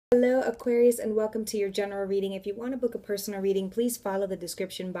Hello Aquarius, and welcome to your general reading. If you want to book a personal reading, please follow the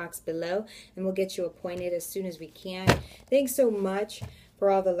description box below and we'll get you appointed as soon as we can. Thanks so much for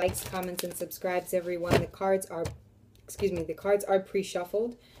all the likes, comments, and subscribes, everyone. The cards are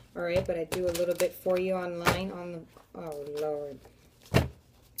pre-shuffled, all right, but I do a little bit for you online on the, oh Lord.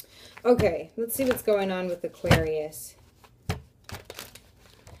 Okay, let's see what's going on with Aquarius.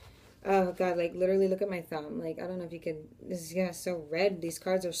 Oh God, like literally look at my thumb. Like, I don't know if you can, this is so red. These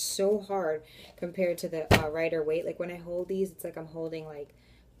cards are so hard compared to the Rider-Waite. Like when I hold these, it's like I'm holding like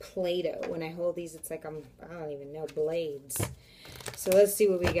Play-Doh. When I hold these, it's like I don't even know, blades. So let's see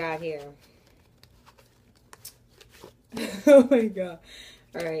what we got here. Oh my God.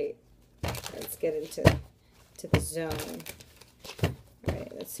 All right, let's get into the zone. All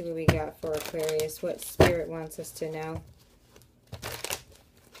right, let's see what we got for Aquarius. What Spirit wants us to know.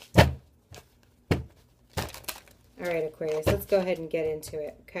 All right, Aquarius, let's go ahead and get into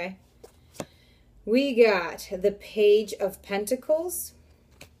it, okay? We got the Page of Pentacles,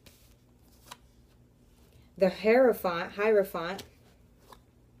 the Hierophant,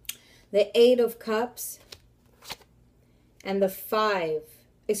 the Eight of Cups, and the Three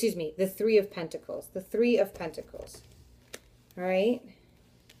of Pentacles. The Three of Pentacles. All right?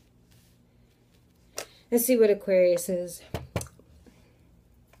 Let's see what Aquarius is.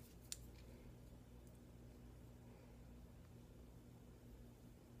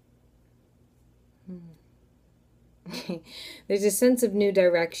 There's a sense of new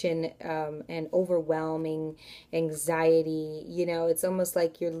direction and overwhelming anxiety. You know, it's almost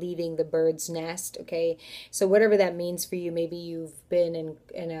like you're leaving the bird's nest, okay? So whatever that means for you, maybe you've been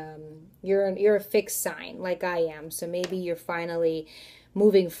you're a fixed sign like I am. So maybe you're finally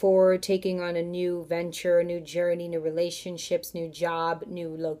moving forward, taking on a new venture, new journey, new relationships, new job,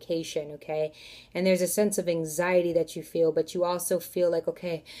 new location, okay? And there's a sense of anxiety that you feel, but you also feel like,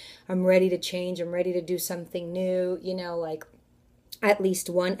 okay, I'm ready to change. I'm ready to do something new, you know, like at least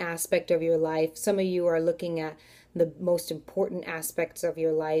one aspect of your life. Some of you are looking at the most important aspects of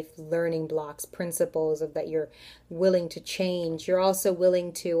your life, learning blocks, principles of that you're willing to change. You're also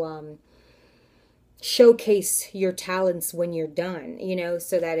willing to showcase your talents when you're done, you know,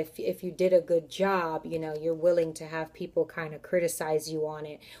 so that if you did a good job, you know, you're willing to have people kind of criticize you on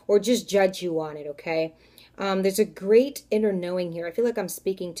it or just judge you on it, okay? There's a great inner knowing here. I feel like I'm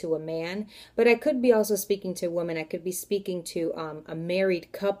speaking to a man, but I could be also speaking to a woman. I could be speaking to a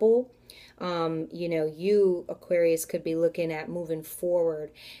married couple. You know, you, Aquarius, could be looking at moving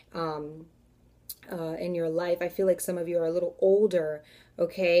forward in your life. I feel like some of you are a little older,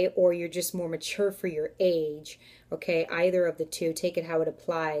 okay, or you're just more mature for your age, okay, either of the two, take it how it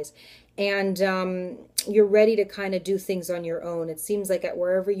applies, and you're ready to kind of do things on your own. It seems like at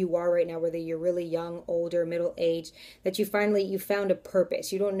wherever you are right now, whether you're really young, older, middle age, that you found a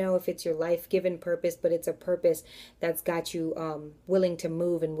purpose. You don't know if it's your life-given purpose, but it's a purpose that's got you willing to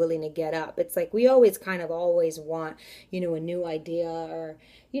move and willing to get up. It's like we always want, you know, a new idea or,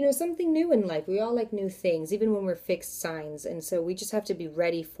 you know, something new in life. We all like new things, even when we're fixed signs. And so we just have to be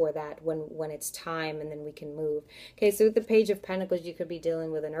ready for that when it's time, and then we can move. Okay, so with the Page of Pentacles, you could be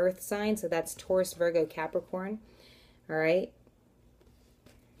dealing with an earth sign. So that's Taurus, Virgo, Capricorn. All right.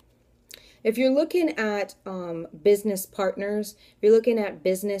 If you're looking at business partners, if you're looking at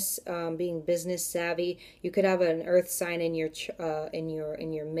business, being business savvy, you could have an earth sign in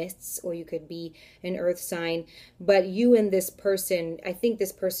your midst, or you could be an earth sign. But you and this person, I think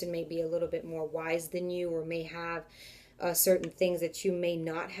this person may be a little bit more wise than you, or may have certain things that you may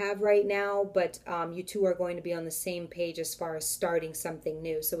not have right now, but you two are going to be on the same page as far as starting something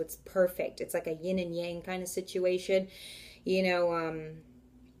new. So it's perfect. It's like a yin and yang kind of situation, you know.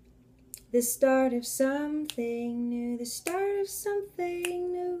 The start of something new, the start of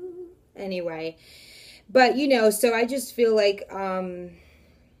something new. Anyway, but you know, so I just feel like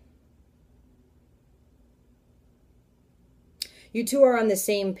you two are on the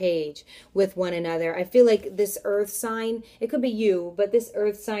same page with one another. I feel like this earth sign, it could be you, but this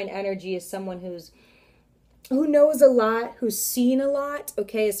earth sign energy is someone who knows a lot, who's seen a lot,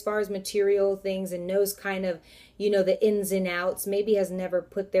 okay, as far as material things, and knows kind of, you know, the ins and outs. Maybe has never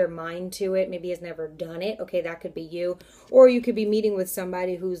put their mind to it. Maybe has never done it. Okay, that could be you. Or you could be meeting with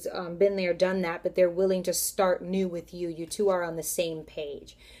somebody who's been there, done that, but they're willing to start new with you. You two are on the same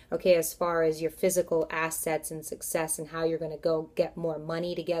page, okay, as far as your physical assets and success and how you're going to go get more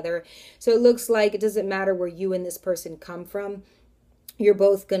money together. So it looks like it doesn't matter where you and this person come from. You're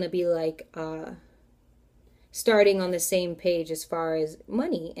both going to be like starting on the same page as far as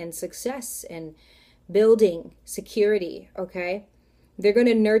money and success and building security, okay? They're going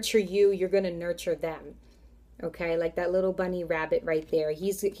to nurture you. You're going to nurture them, Okay, like that little bunny rabbit right there.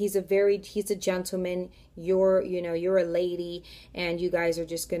 He's a gentleman. You're a lady, and you guys are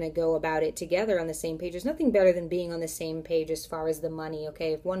just gonna go about it together on the same page. There's nothing better than being on the same page as far as the money.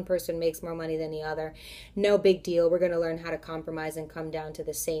 Okay, if one person makes more money than the other, no big deal. We're gonna learn how to compromise and come down to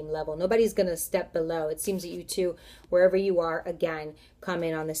the same level. Nobody's gonna step below. It seems that you two, wherever you are, again, come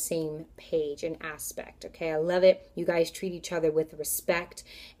in on the same page and aspect. Okay, I love it. You guys treat each other with respect,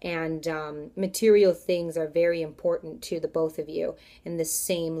 and material things are very important to the both of you in the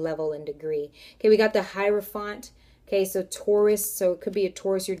same level and degree. Okay, we got the Hierophant. Okay, so Taurus, so it could be a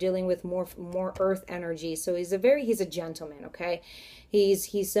Taurus you're dealing with, more earth energy. So he's a gentleman, okay?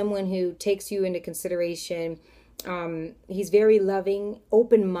 He's someone who takes you into consideration. He's very loving,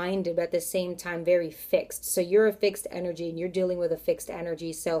 open-minded, but at the same time very fixed. So you're a fixed energy and you're dealing with a fixed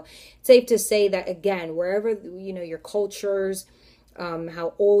energy. So it's safe to say that, again, wherever, your cultures,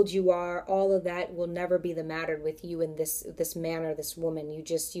 how old you are, all of that will never be the matter with you and this man or this woman.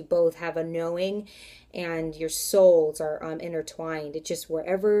 You both have a knowing, and your souls are intertwined. It's just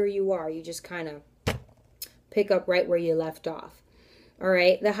wherever you are, you just kind of pick up right where you left off. All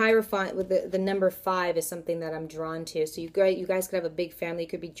right, the Hierophant with the number 5 is something that I'm drawn to. So you guys could have a big family, you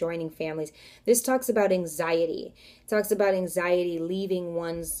could be joining families. This talks about anxiety. It talks about anxiety leaving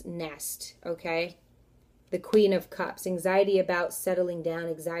one's nest, okay? The Queen of Cups, anxiety about settling down,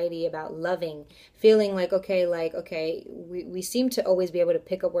 anxiety about loving, feeling like, we seem to always be able to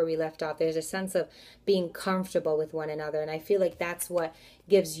pick up where we left off. There's a sense of being comfortable with one another. And I feel like that's what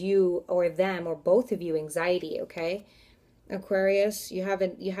gives you or them or both of you anxiety, okay? Aquarius, you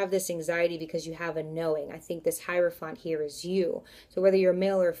have this anxiety because you have a knowing. I think this Hierophant here is you. So whether you're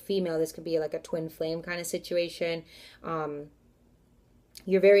male or female, this could be like a twin flame kind of situation.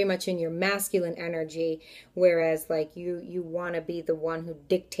 You're very much in your masculine energy, whereas like you want to be the one who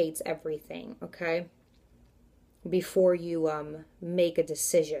dictates everything, okay? Before you make a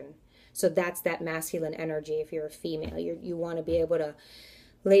decision. So that's that masculine energy if you're a female. You want to be able to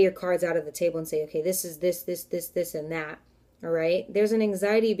lay your cards out of the table and say, okay, this is this, and that. All right? There's an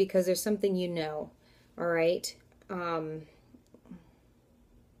anxiety because there's something you know. All right?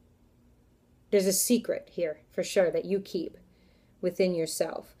 There's a secret here for sure that you keep within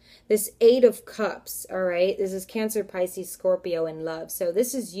yourself. This 8 of Cups, all right? This is Cancer, Pisces, Scorpio, and love. So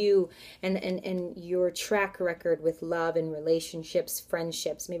this is you and your track record with love and relationships,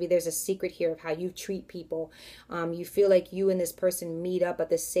 friendships. Maybe there's a secret here of how you treat people. You feel like you and this person meet up at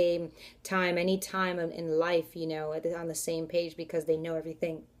the same time, any time in life, on the same page because they know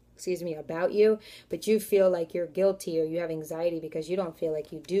everything about you, but you feel like you're guilty or you have anxiety because you don't feel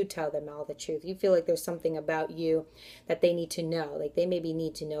like you do tell them all the truth. You feel like there's something about you that they need to know. Like they maybe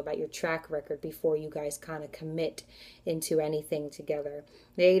need to know about your track record before you guys kind of commit into anything together.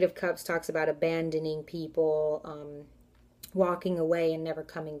 The 8 of Cups talks about abandoning people, walking away and never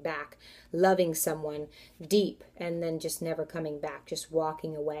coming back, loving someone deep and then just never coming back, just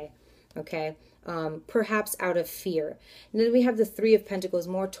walking away. Okay, perhaps out of fear. And then we have the 3 of Pentacles,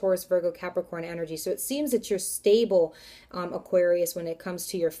 more Taurus, Virgo, Capricorn energy. So it seems that you're stable, Aquarius, when it comes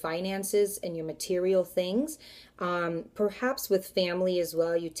to your finances and your material things. Perhaps with family as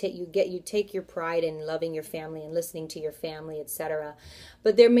well. You take your pride in loving your family and listening to your family, etc.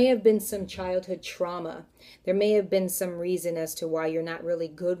 But there may have been some childhood trauma. There may have been some reason as to why you're not really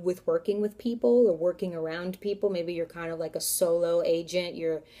good with working with people or working around people. Maybe you're kind of like a solo agent,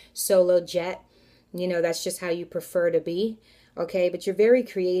 you're solo jet. That's just how you prefer to be. Okay, but you're very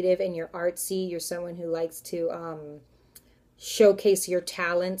creative and you're artsy. You're someone who likes to showcase your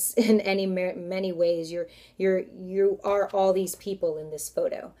talents in many ways. You are all these people in this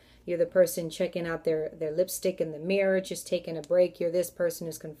photo. You're the person checking out their lipstick in the mirror, just taking a break. You're this person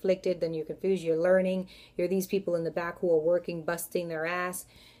who's conflicted, then you're confused, you're learning. You're these people in the back who are working, busting their ass.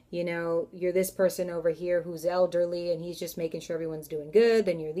 You're this person over here who's elderly and he's just making sure everyone's doing good.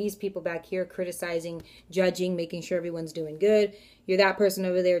 Then you're these people back here criticizing, judging, making sure everyone's doing good. You're that person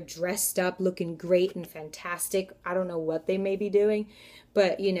over there dressed up, looking great and fantastic. I don't know what they may be doing,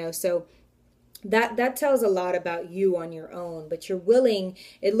 but so that tells a lot about you on your own. But you're willing,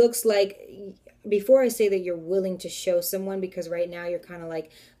 it looks like, before I say that you're willing to show someone, because right now you're kind of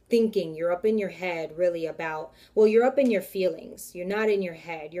like thinking, you're up in your head really about, you're up in your feelings. You're not in your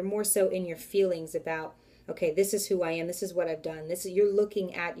head. You're more so in your feelings about, okay, this is who I am. This is what I've done. You're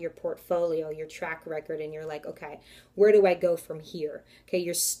looking at your portfolio, your track record, and you're like, okay, where do I go from here? Okay,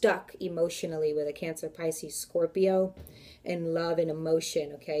 you're stuck emotionally with a Cancer, Pisces, Scorpio, and love and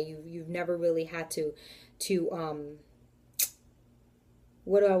emotion. Okay, you've never really had to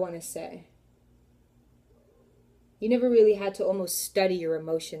what do I want to say? You never really had to almost study your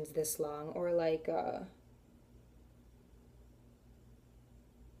emotions this long, or like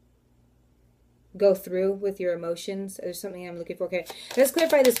go through with your emotions. There's something I'm looking for. Okay, let's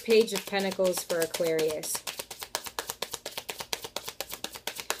clarify this Page of Pentacles for Aquarius.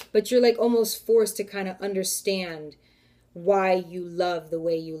 But you're like almost forced to kind of understand why you love the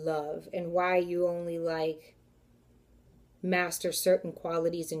way you love and why you only like master certain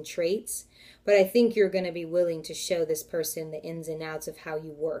qualities and traits. But I think you're going to be willing to show this person the ins and outs of how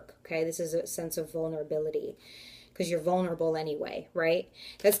you work. Okay, this is a sense of vulnerability because you're vulnerable anyway, right?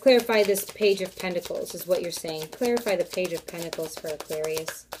 Let's clarify this Page of Pentacles is what you're saying. Clarify the Page of Pentacles for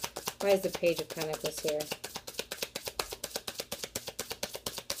Aquarius. Why is the Page of Pentacles here?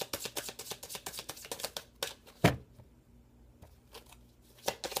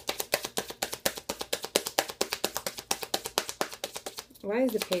 Why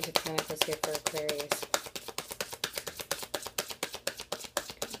is the Page of Pentacles here for Aquarius?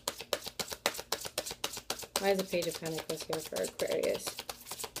 Why is the Page of Pentacles here for Aquarius?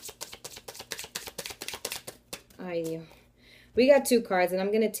 We got two cards, and I'm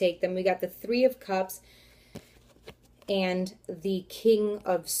going to take them. We got the Three of Cups and the King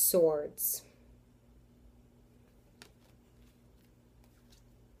of Swords.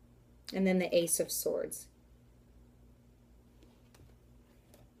 And then the Ace of Swords.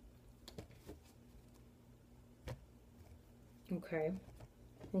 Okay,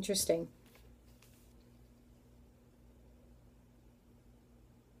 interesting.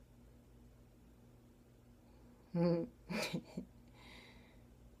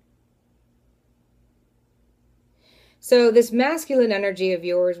 So this masculine energy of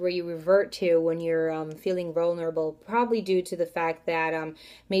yours where you revert to when you're feeling vulnerable, probably due to the fact that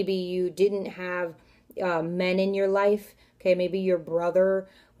maybe you didn't have men in your life. Okay, maybe your brother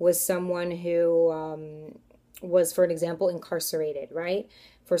was someone who was, for an example, incarcerated, right?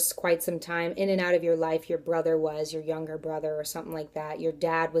 For quite some time, in and out of your life. Your brother was, your younger brother or something like that. Your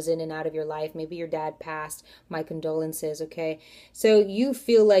dad was in and out of your life. Maybe your dad passed. My condolences, okay? So you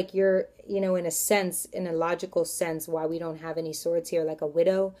feel like you're, in a sense, in a logical sense, why we don't have any swords here, like a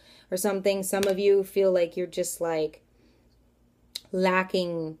widow or something. Some of you feel like you're just like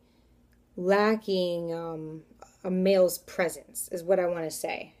lacking a male's presence is what I want to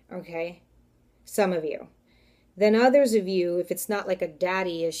say, okay? Some of you. Then others of you, if it's not like a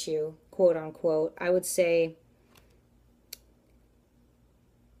daddy issue, quote unquote, I would say,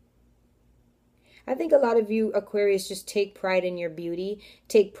 I think a lot of you Aquarius just take pride in your beauty,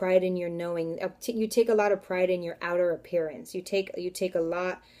 take pride in your knowing. You take a lot of pride in your outer appearance. You take a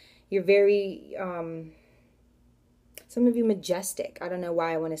lot, you're very, some of you majestic. I don't know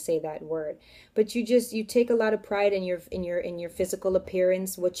why I want to say that word, but you take a lot of pride in your physical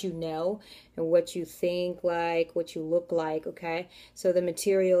appearance, what you know and what you think like, what you look like, okay? So the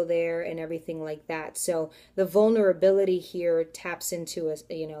material there and everything like that. So the vulnerability here taps into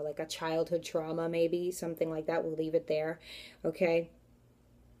like a childhood trauma, maybe something like that. We'll leave it there, okay?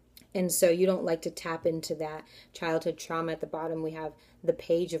 And so you don't like to tap into that childhood trauma. At the bottom we have the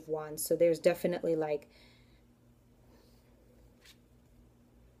Page of Wands. So there's definitely like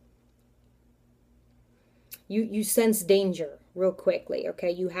you sense danger real quickly,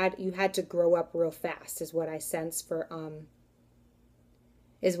 okay? You had to grow up real fast is what I sense for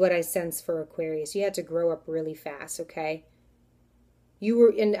Aquarius. You had to grow up really fast, okay? You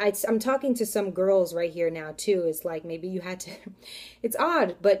were, and I'm talking to some girls right here now too. It's like maybe you had to it's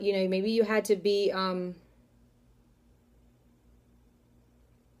odd, but maybe you had to be the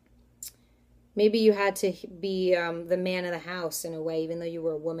man of the house in a way, even though you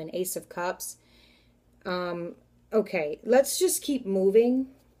were a woman. Ace of Cups. Okay, let's just keep moving.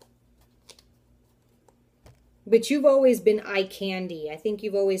 But you've always been eye candy. I think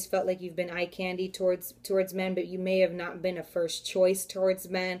you've always felt like you've been eye candy towards men, but you may have not been a first choice towards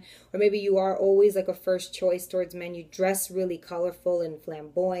men. Or maybe you are always like a first choice towards men. You dress really colorful and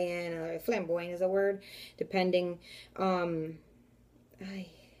flamboyant. Flamboyant is a word, depending.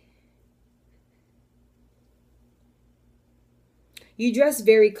 You dress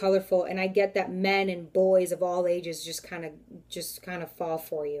very colorful, and I get that men and boys of all ages just kind of fall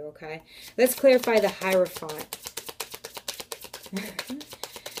for you, okay? Let's clarify the Hierophant.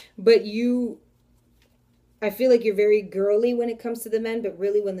 But I feel like you're very girly when it comes to the men, but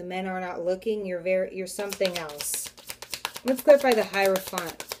really when the men are not looking, you're something else. Let's clarify the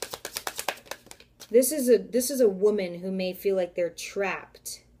Hierophant. This is a woman who may feel like they're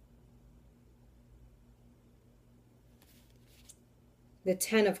trapped. The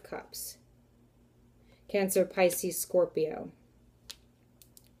Ten of Cups. Cancer, Pisces, Scorpio.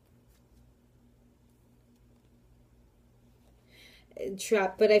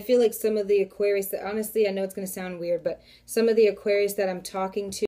 Trapped. But I feel like some of the Aquarius, honestly, I know it's going to sound weird, but some of the Aquarius that I'm talking to